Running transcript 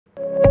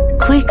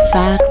Quick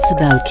facts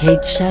about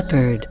Kate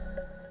Sheppard.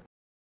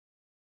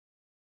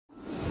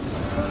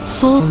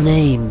 Full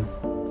name: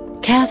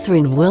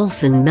 Katherine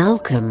Wilson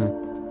Malcolm.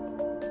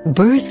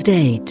 Birth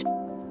date: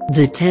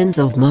 the 10th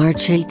of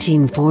March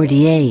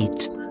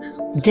 1848.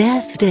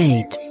 Death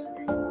date: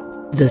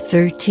 the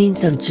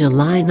 13th of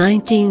July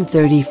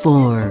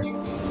 1934.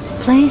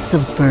 Place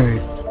of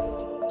birth: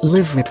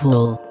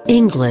 Liverpool,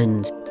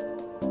 England.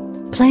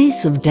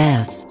 Place of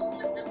death: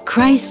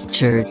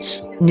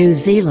 Christchurch, New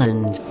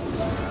Zealand.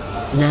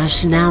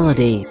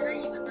 Nationality: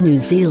 New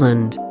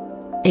Zealand.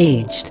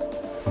 Aged: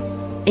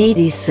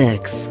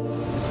 86.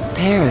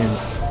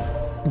 Parents: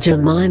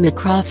 Jemima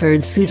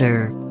Crawford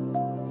Souter,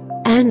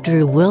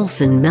 Andrew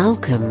Wilson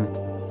Malcolm.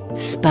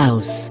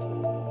 Spouse: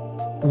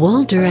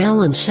 Walter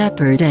Allen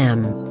Sheppard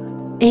M.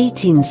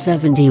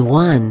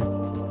 1871.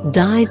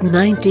 Died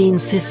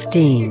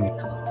 1915.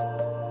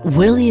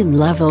 William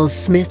Lovell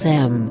Smith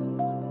M.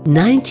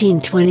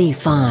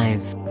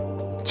 1925.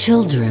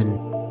 Children: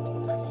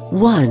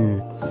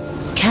 1.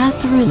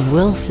 Katherine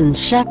Wilson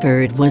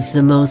Sheppard was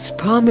the most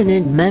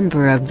prominent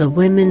member of the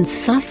women's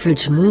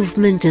suffrage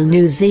movement in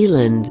New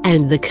Zealand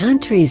and the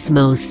country's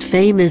most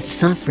famous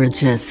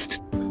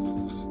suffragist.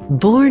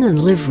 Born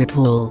in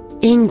Liverpool,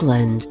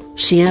 England,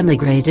 she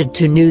emigrated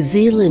to New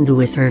Zealand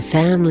with her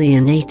family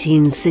in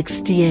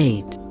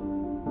 1868.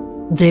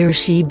 There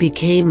she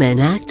became an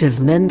active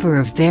member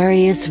of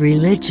various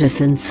religious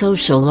and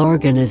social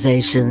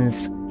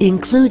organizations,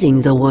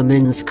 including the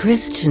Women's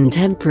Christian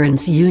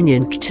Temperance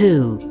Union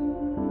 (CTU).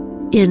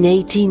 In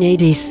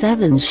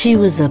 1887 she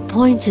was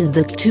appointed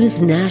the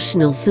CTU's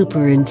National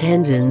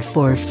Superintendent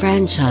for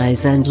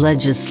Franchise and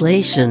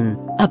Legislation,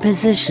 a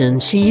position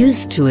she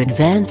used to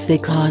advance the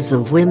cause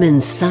of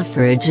women's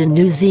suffrage in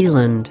New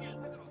Zealand.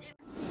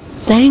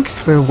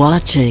 Thanks for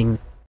watching.